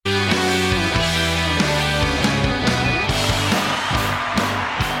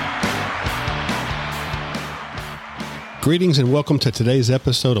Greetings and welcome to today's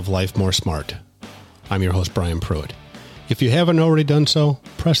episode of Life More Smart. I'm your host, Brian Pruitt. If you haven't already done so,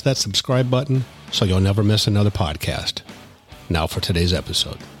 press that subscribe button so you'll never miss another podcast. Now for today's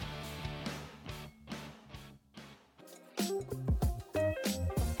episode.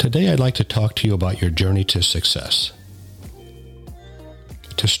 Today I'd like to talk to you about your journey to success.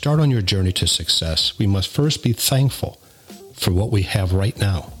 To start on your journey to success, we must first be thankful for what we have right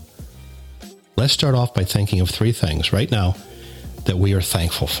now. Let's start off by thinking of three things right now that we are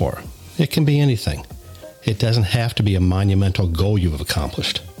thankful for. It can be anything. It doesn't have to be a monumental goal you have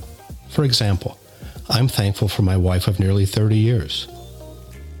accomplished. For example, I'm thankful for my wife of nearly 30 years.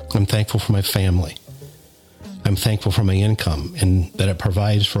 I'm thankful for my family. I'm thankful for my income and that it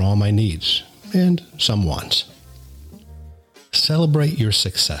provides for all my needs and some wants. Celebrate your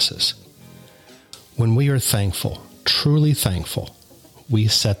successes. When we are thankful, truly thankful, we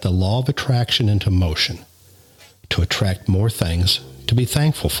set the law of attraction into motion to attract more things to be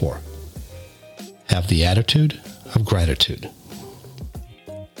thankful for. Have the attitude of gratitude.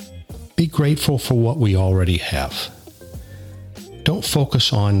 Be grateful for what we already have. Don't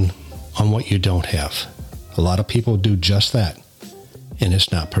focus on what you don't have. A lot of people do just that, and it's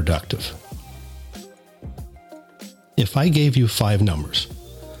not productive. If I gave you 5 numbers,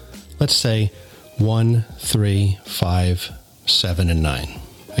 let's say 1, 3, 5, 7, and 9.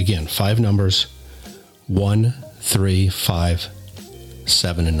 Again, 5 numbers, 1, 3, 5,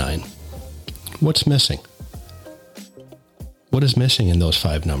 7, and 9. What's missing? What is missing in those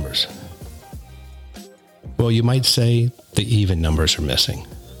 5 numbers? Well, you might say the even numbers are missing.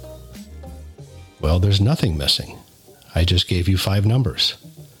 Well, there's nothing missing. I just gave you 5 numbers.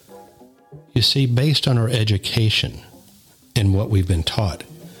 You see, based on our education and what we've been taught,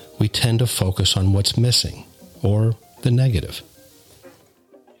 we tend to focus on what's missing or the negative.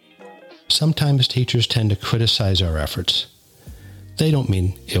 Sometimes teachers tend to criticize our efforts. They don't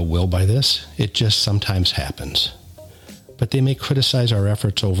mean ill will by this. It just sometimes happens. But they may criticize our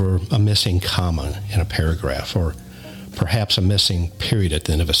efforts over a missing comma in a paragraph or perhaps a missing period at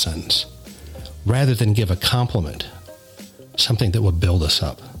the end of a sentence, rather than give a compliment, something that would build us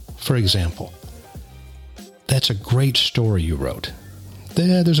up. For example, "That's a great story you wrote.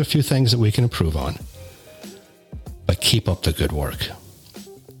 There's a few things that we can improve on, but keep up the good work."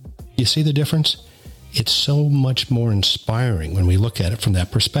 You see the difference? It's so much more inspiring when we look at it from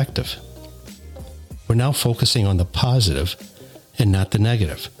that perspective. We're now focusing on the positive and not the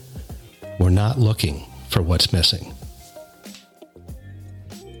negative. We're not looking for what's missing.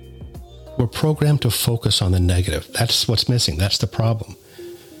 We're programmed to focus on the negative. That's what's missing. That's the problem.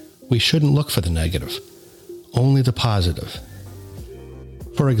 We shouldn't look for the negative, only the positive.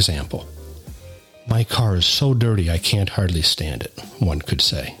 For example, "My car is so dirty I can't hardly stand it," one could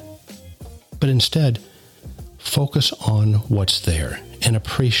say. But instead, focus on what's there and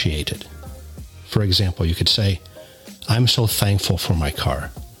appreciate it. For example, you could say, "I'm so thankful for my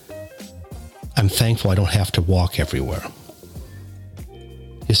car. I'm thankful I don't have to walk everywhere."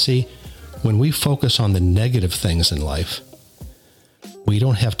 You see, when we focus on the negative things in life, we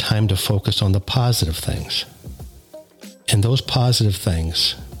don't have time to focus on the positive things. And those positive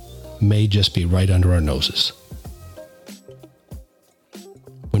things may just be right under our noses.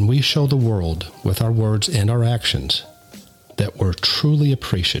 When we show the world with our words and our actions that we're truly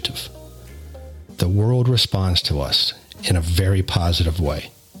appreciative, the world responds to us in a very positive way.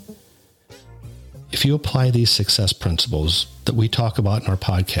 If you apply these success principles that we talk about in our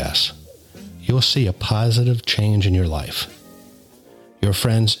podcasts, you'll see a positive change in your life. Your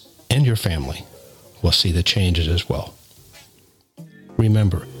friends and your family will see the changes as well.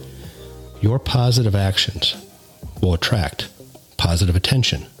 Remember, your positive actions will attract positive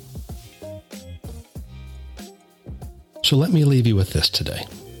attention. So let me leave you with this today.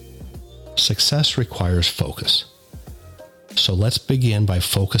 Success requires focus. So let's begin by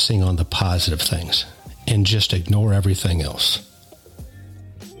focusing on the positive things and just ignore everything else.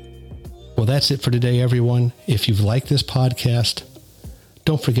 Well, that's it for today, everyone. If you've liked this podcast,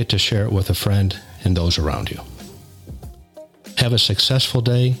 don't forget to share it with a friend and those around you. Have a successful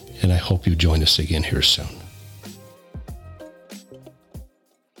day, and I hope you join us again here soon.